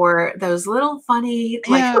application for those little funny,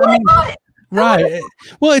 like, yeah, I mean, right.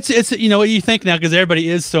 Well, it's you know what you think now, because everybody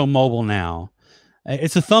is so mobile now.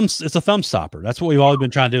 It's a thumb stopper. That's what we've always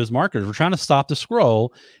been trying to do as marketers. We're trying to stop the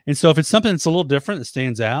scroll. And so if it's something that's a little different that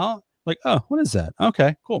stands out, like, oh, what is that?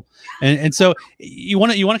 Okay, cool. And so you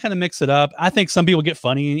want to kind of mix it up. I think some people get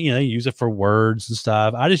funny, you know, they use it for words and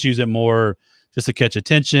stuff. I just use it more just to catch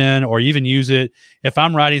attention, or even use it if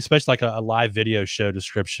I'm writing, especially like a live video show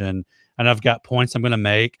description, and I've got points I'm going to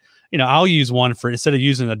make. You know, I'll use one for, instead of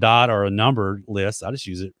using a dot or a number list, I just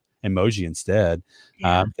use it emoji instead.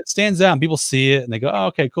 Yeah. It stands out and people see it and they go, oh,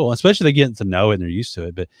 okay, cool. Especially they get to know it and they're used to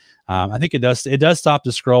it. But I think it does stop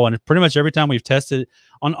the scroll. And pretty much every time we've tested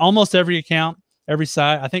on almost every account, every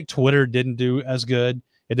site, I think Twitter didn't do as good.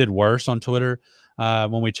 It did worse on Twitter.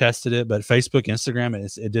 when we tested it, but Facebook, Instagram,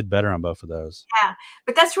 it did better on both of those. Yeah,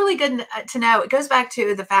 but that's really good to know. It goes back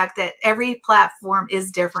to the fact that every platform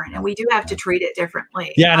is different, and we do have to treat it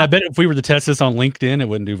differently. Yeah, and I bet if we were to test this on LinkedIn, it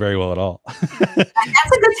wouldn't do very well at all. That's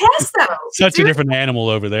a good test, though. Such a different animal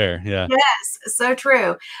over there. Yeah. Yes, so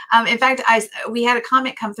true. In fact, we had a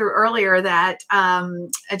comment come through earlier that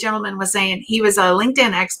a gentleman was saying he was a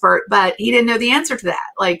LinkedIn expert, but he didn't know the answer to that.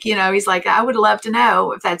 Like, he's like, I would love to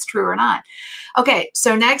know if that's true or not. Okay,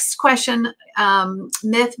 so next question,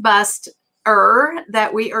 myth bust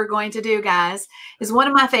that we are going to do, guys, is one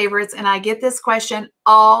of my favorites, and I get this question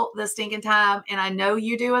all the stinking time, and I know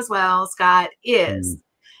you do as well, Scott,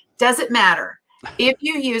 does it matter if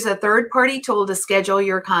you use a third-party tool to schedule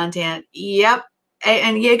your content? Yep.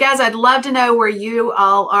 And you guys, I'd love to know where you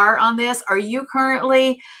all are on this. Are you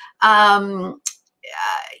currently,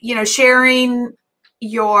 sharing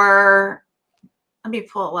your, let me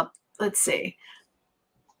pull up, let's see.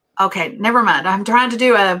 Okay, never mind. I'm trying to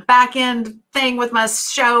do a back end thing with my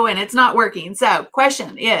show and it's not working. So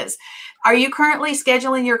question is, are you currently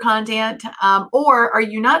scheduling your content, or are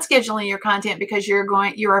you not scheduling your content because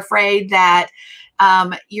you're afraid that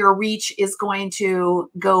your reach is going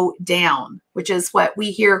to go down, which is what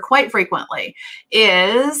we hear quite frequently,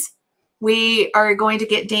 is we are going to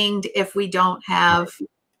get dinged if we're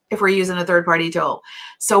using a third-party tool.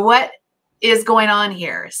 So what is going on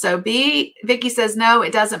here? So Vicky says, no,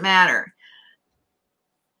 it doesn't matter.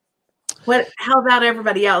 How about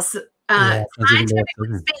everybody else?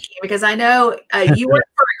 Scientifically speaking, because I know you work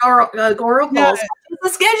for Oracle, yeah. So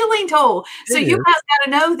it's a scheduling tool. So you guys got to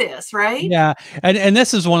know this, right? Yeah. And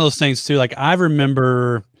this is one of those things too. Like I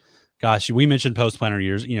remember, gosh, we mentioned Post Planner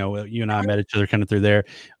years, you and I met each other kind of through there.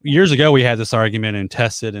 Years ago, we had this argument and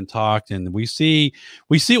tested and talked, and we see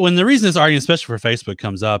when the reason this argument, especially for Facebook,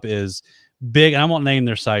 comes up is big, and I won't name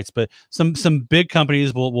their sites, but some big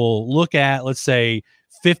companies will look at, let's say,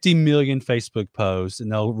 50 million Facebook posts,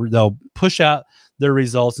 and they'll push out their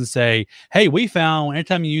results and say, hey, we found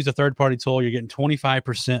anytime you use a third-party tool, you're getting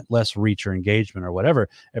 25% less reach or engagement or whatever.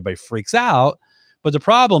 Everybody freaks out. But the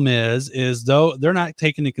problem is though they're not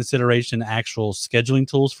taking into consideration actual scheduling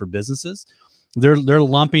tools for businesses. They're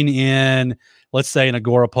lumping in, let's say, an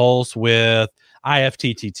Agora Pulse with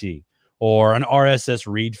IFTTT or an RSS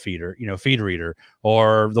read feeder, feed reader,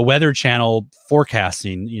 or the Weather Channel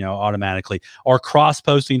forecasting, automatically, or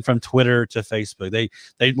cross-posting from Twitter to Facebook.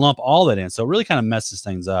 They lump all that in. So it really kind of messes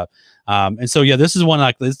things up. And so, yeah, this is one,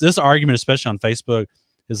 like this argument, especially on Facebook,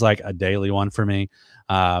 is like a daily one for me.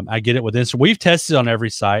 I get it with Instagram. We've tested on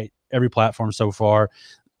every site, every platform so far.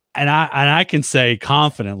 And I can say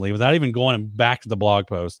confidently, without even going back to the blog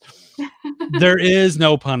post, there is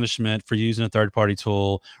no punishment for using a third-party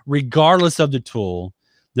tool, regardless of the tool.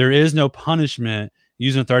 There is no punishment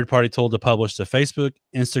using a third-party tool to publish to Facebook,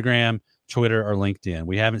 Instagram, Twitter, or LinkedIn.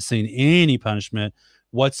 We haven't seen any punishment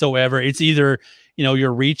whatsoever. It's either,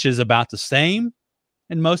 your reach is about the same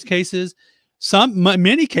in most cases. Every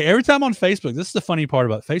time on Facebook, this is the funny part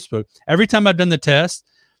about Facebook. Every time I've done the test,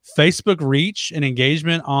 Facebook reach and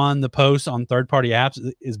engagement on the posts on third-party apps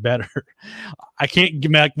is better.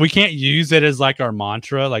 We can't use it as like our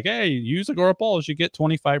mantra, like, hey, use Agora Pulse, you get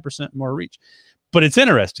 25% more reach. But it's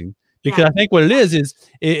interesting because I think what it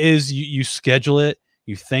is you schedule it,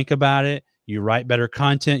 you think about it, you write better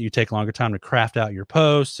content, you take longer time to craft out your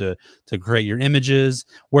posts, to create your images,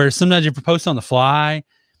 where sometimes if you post on the fly,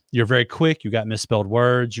 you're very quick, you got misspelled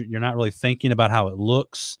words, you're not really thinking about how it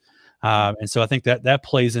looks. And so I think that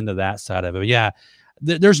plays into that side of it. But yeah,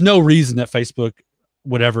 there's no reason that Facebook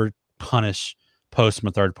would ever punish posts from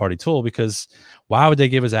a third-party tool, because why would they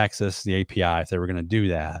give us access to the API if they were going to do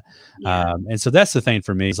that? Yeah. And so that's the thing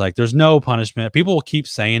for me, is like, there's no punishment. People will keep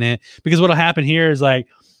saying it, because what'll happen here is like,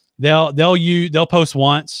 they'll post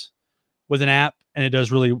once with an app and it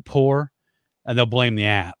does really poor, and they'll blame the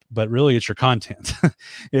app, but really it's your content.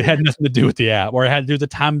 It had nothing to do with the app, or it had to do with the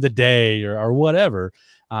time of the day or whatever.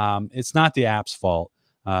 It's not the app's fault.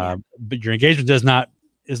 But your engagement is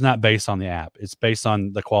not based on the app. It's based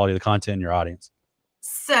on the quality of the content in your audience.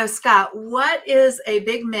 So Scott, what is a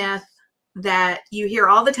big myth that you hear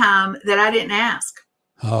all the time that I didn't ask?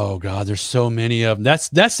 Oh God, there's so many of them.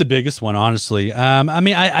 That's the biggest one, honestly.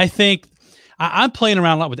 I think I'm playing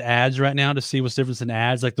around a lot with ads right now to see what's the difference in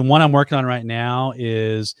ads. Like the one I'm working on right now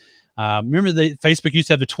is, remember Facebook used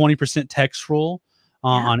to have the 20% text rule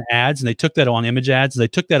on ads, and they took that on image ads. They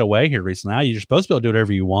took that away here recently. Now you're supposed to be able to do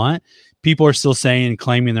whatever you want. People are still saying and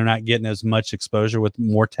claiming they're not getting as much exposure with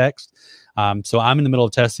more text. So I'm in the middle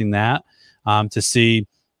of testing that to see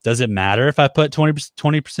Does it matter if I put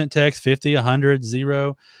 20% text, 50, 100,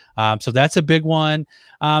 0? So that's a big one.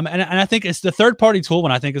 And I think it's the third-party tool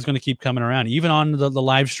one I think is going to keep coming around, even on the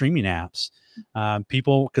live streaming apps.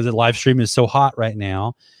 People, because the live streaming is so hot right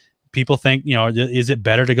now, people think, is it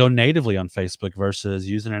better to go natively on Facebook versus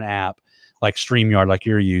using an app like StreamYard, like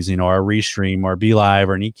you're using, or a Restream, or BeLive,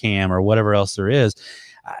 or an Ecamm, or whatever else there is?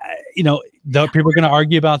 People are going to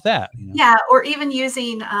argue about that. Yeah, or even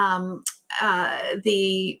using the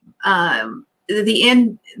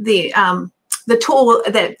tool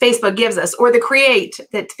that Facebook gives us, or the create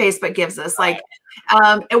that Facebook gives us. Like,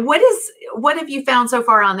 what have you found so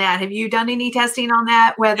far on that? Have you done any testing on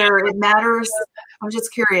that, whether it matters? I'm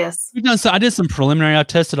just curious. So I did some preliminary. I've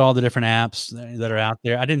tested all the different apps that are out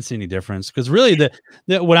there. I didn't see any difference, because really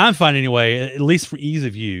what I'm finding anyway, at least for ease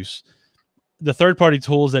of use, the third-party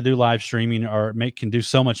tools that do live streaming can do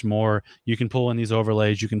so much more. You can pull in these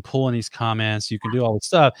overlays, you can pull in these comments, you can do all this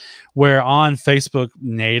stuff. Where on Facebook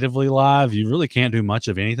natively live, you really can't do much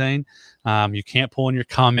of anything. You can't pull in your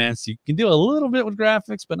comments. You can do a little bit with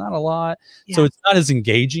graphics, but not a lot. Yeah. So it's not as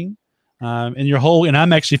engaging. And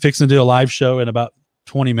I'm actually fixing to do a live show in about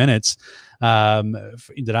 20 minutes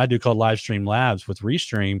that I do, called Live Stream Labs with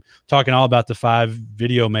Restream, talking all about the 5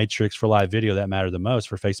 video matrix for live video that matter the most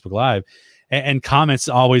for Facebook Live. And comments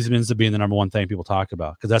always ends up being the number one thing people talk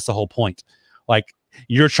about, because that's the whole point. Like,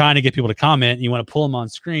 you're trying to get people to comment, and you want to pull them on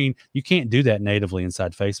screen. You can't do that natively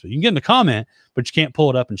inside Facebook. You can get them to comment, but you can't pull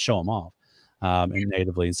it up and show them off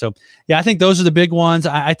natively. And so, yeah, I think those are the big ones.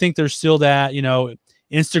 I think there's still that,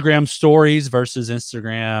 Instagram stories versus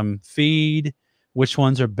Instagram feed. Which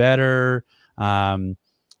ones are better?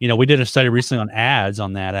 We did a study recently on ads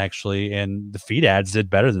on that, actually, and the feed ads did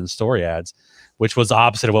better than the story ads, which was the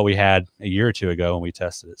opposite of what we had a year or two ago when we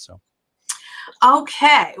tested it. So,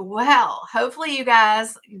 okay, well, hopefully you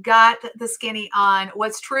guys got the skinny on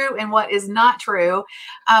what's true and what is not true.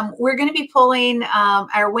 We're going to be pulling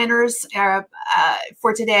our winners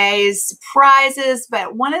for today's prizes,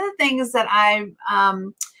 but one of the things that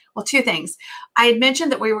well, 2 things. I had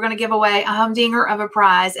mentioned that we were going to give away a humdinger of a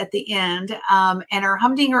prize at the end, and our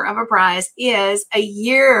humdinger of a prize is a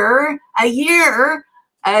year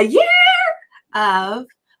of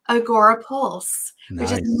Agora Pulse,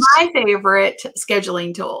 nice. Which is my favorite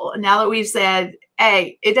scheduling tool. Now that we've said,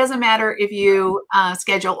 hey, it doesn't matter if you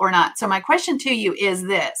schedule or not. So my question to you is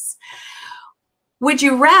this: would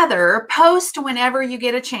you rather post whenever you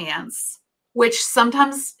get a chance, which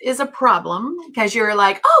sometimes is a problem because you're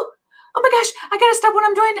like, oh my gosh, I got to stop what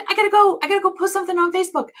I'm doing. I got to go post something on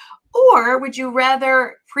Facebook. Or would you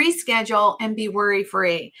rather pre-schedule and be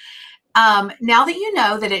worry-free? Now that you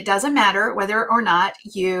know that it doesn't matter whether or not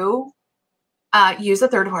you use a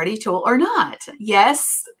third-party tool or not.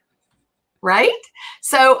 Yes, right?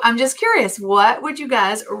 So I'm just curious, what would you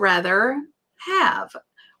guys rather have?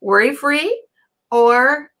 Worry-free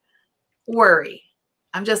or worry?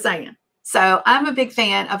 I'm just saying. So I'm a big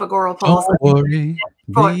fan of Agora Pulse. Don't worry,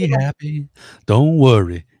 be happy. Don't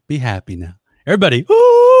worry, be happy now. Everybody.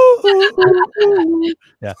 Ooh, ooh, ooh.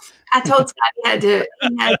 Yeah. I told Scott he had to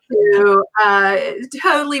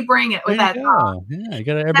totally bring it with that song. Yeah, you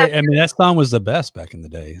got everybody. I mean, that song was the best back in the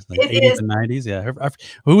day, like 80s and 90s. Yeah.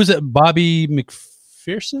 Who was it? Bobby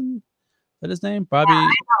McPherson? Is that his name? Bobby. Yeah,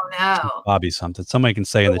 I don't know. Bobby something. Somebody can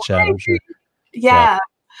say in the chat, I'm sure. Yeah.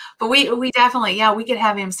 But we definitely, we could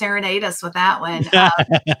have him serenade us with that one. So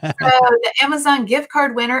the Amazon gift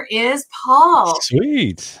card winner is Paul.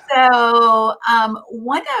 Sweet. So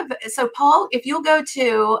Paul, if you'll go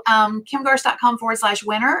to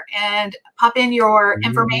kimgarst.com/winner and pop in your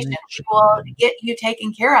information, we will get you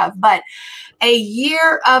taken care of. But a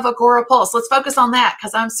year of Agora Pulse. Let's focus on that,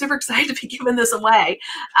 because I'm super excited to be giving this away.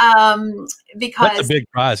 Because that's a big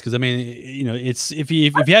prize. Because I mean, it's if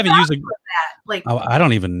you haven't used it, like, I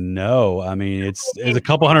don't even know. I mean, it's a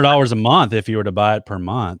couple $100 a month if you were to buy it per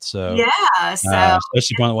month. So yeah,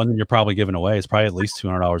 especially one that you're probably giving away, it's probably at least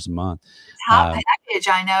 $200 a month. Top package,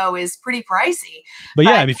 I know, is pretty pricey. But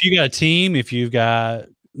yeah, if you got a team, if you've got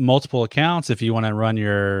multiple accounts, if you want to run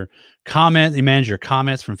you manage your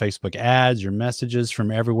comments from Facebook ads, your messages from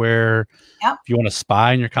everywhere. Yep. If you want to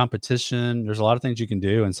spy on your competition, there's a lot of things you can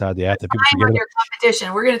do inside the app that people forget about. Your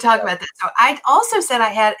competition. We're going to talk about that. So I also said I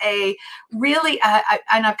had a really,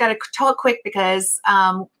 and I've got to talk quick because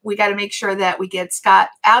we got to make sure that we get Scott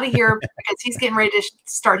out of here because he's getting ready to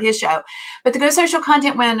start his show. But the Go Social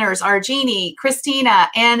content winners are Jeannie, Christina,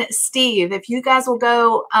 and Steve. If you guys will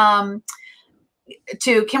go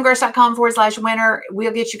to kimgarst.com/winner,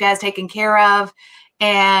 we'll get you guys taken care of.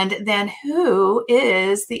 And then who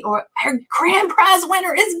is our grand prize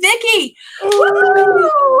winner is Vicky.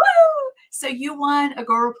 Woo! So you won a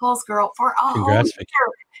Girl Pulse Girl for a whole Congrats, year.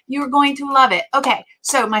 You're going to love it. Okay,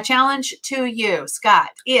 so my challenge to you, Scott,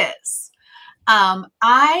 is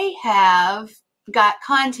I have got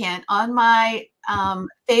content on my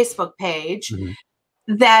Facebook page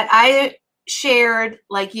that I shared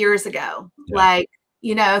like years ago, like,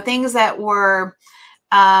 you know, things that were,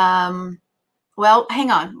 well,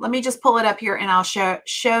 hang on, let me just pull it up here and I'll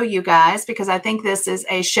show you guys, because I think this is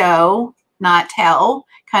a show, not tell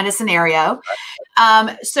kind of scenario.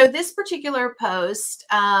 So this particular post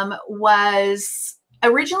was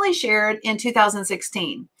originally shared in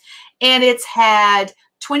 2016, and it's had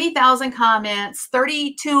 20,000 comments,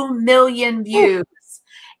 32 million views,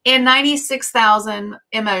 and 96,000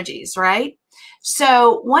 emojis, right?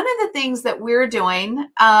 So one of the things that we're doing,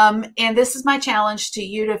 and this is my challenge to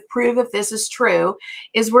you to prove if this is true,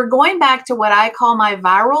 is we're going back to what I call my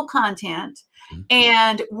viral content,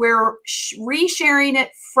 and we're resharing it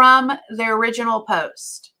from the original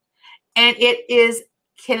post, and it is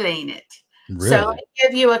killing it. Really? So let me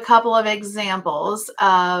give you a couple of examples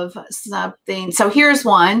of something. So here's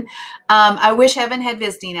one. I wish heaven had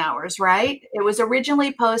visiting hours, right? It was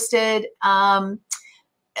originally posted,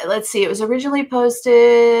 let's see, it was originally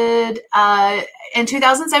posted in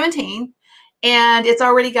 2017, and it's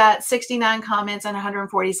already got 69 comments and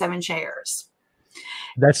 147 shares.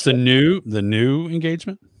 That's the new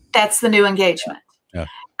engagement? That's the new engagement. Yeah.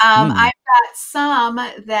 I've got some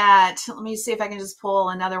that, let me see if I can just pull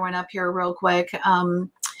another one up here real quick.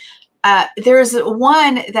 There's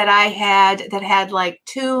one that I had that had like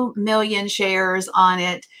 2 million shares on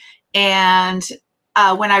it. And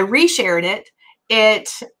when I reshared it, it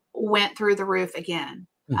went through the roof again.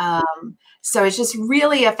 So it's just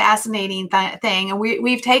really a fascinating thing. And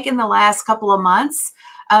we've taken the last couple of months,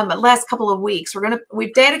 last couple of weeks,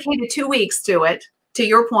 we've dedicated 2 weeks to it. To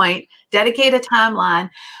your point, dedicate a timeline.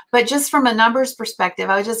 But just from a numbers perspective,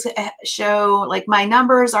 I would just show like my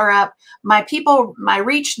numbers are up. My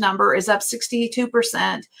reach number is up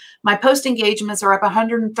 62%. My post engagements are up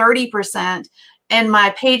 130%. And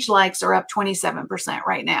my page likes are up 27%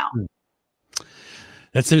 right now.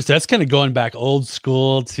 That's kind of going back old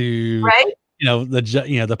school to, right?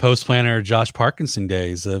 The post planner Josh Parkinson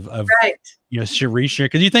days of right. Reshare,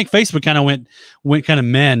 because you think Facebook kind of went kind of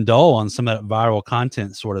man dull on some of that viral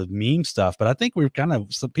content sort of meme stuff, but I think we're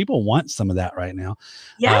some people want some of that right now.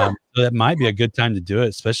 Yeah. So that might be a good time to do it,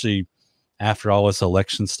 especially after all this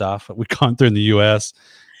election stuff that we've gone through in the US.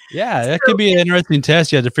 Yeah, that could be an interesting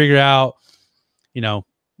test. You have to figure out,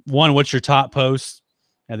 one, what's your top post,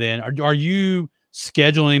 and then are you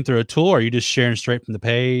scheduling through a tool, or are you just sharing straight from the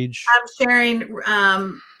page? I'm sharing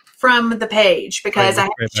from the page, because I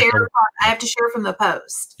have to share from the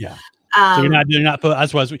post. Yeah. So you're not put.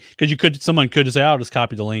 That's why, because someone could just say, "I'll just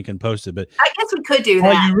copy the link and post it." But I guess we could do that.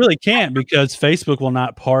 Well, you really can't, because Facebook will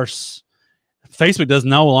not parse. Facebook does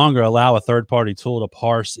no longer allow a third-party tool to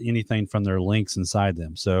parse anything from their links inside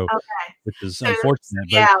them. So, which is unfortunate.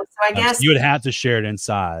 Yeah. So I guess you would have to share it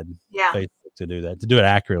inside Facebook to do that, to do it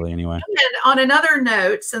accurately anyway. And on another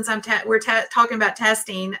note, since we're talking about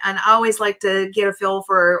testing, and I always like to get a feel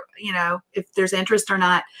for, if there's interest or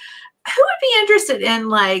not. Who would be interested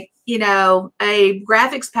in a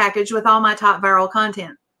graphics package with all my top viral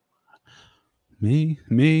content? Me.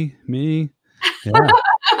 Yeah.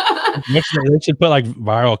 They should put like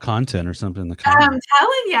viral content or something in the comments. I'm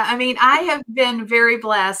telling you. I mean, I have been very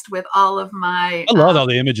blessed with all of my. I love all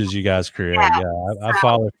the images you guys create. Yeah, I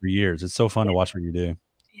follow it for years. It's so fun to watch what you do.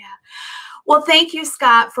 Yeah. Well, thank you,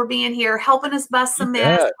 Scott, for being here, helping us bust some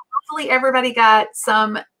myths. Hopefully, everybody got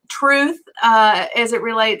some truth as it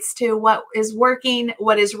relates to what is working,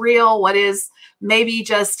 what is real, what is maybe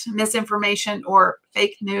just misinformation or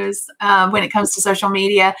fake news when it comes to social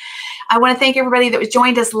media. I want to thank everybody that was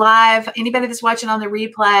joined us live, anybody that's watching on the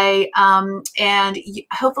replay, and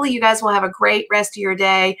hopefully you guys will have a great rest of your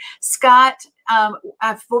day. Scott,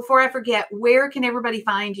 before I forget, where can everybody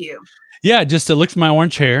find you? Yeah, just to look for my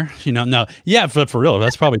orange hair, no. Yeah, for real.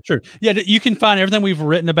 That's probably true. Yeah, you can find everything we've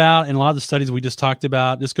written about and a lot of the studies we just talked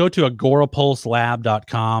about. Just go to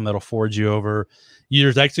agorapulselab.com. It'll forward you over.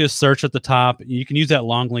 There's actually a search at the top. You can use that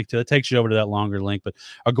long link to it. It takes you over to that longer link. But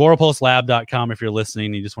agorapulselab.com, if you're listening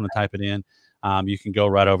and you just want to type it in, you can go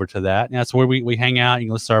right over to that. And that's where we hang out. You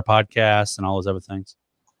can listen to our podcasts and all those other things.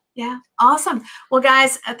 Yeah. Awesome. Well,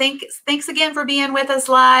 guys, thanks again for being with us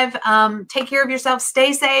live. Take care of yourself.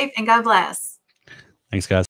 Stay safe, and God bless. Thanks, guys.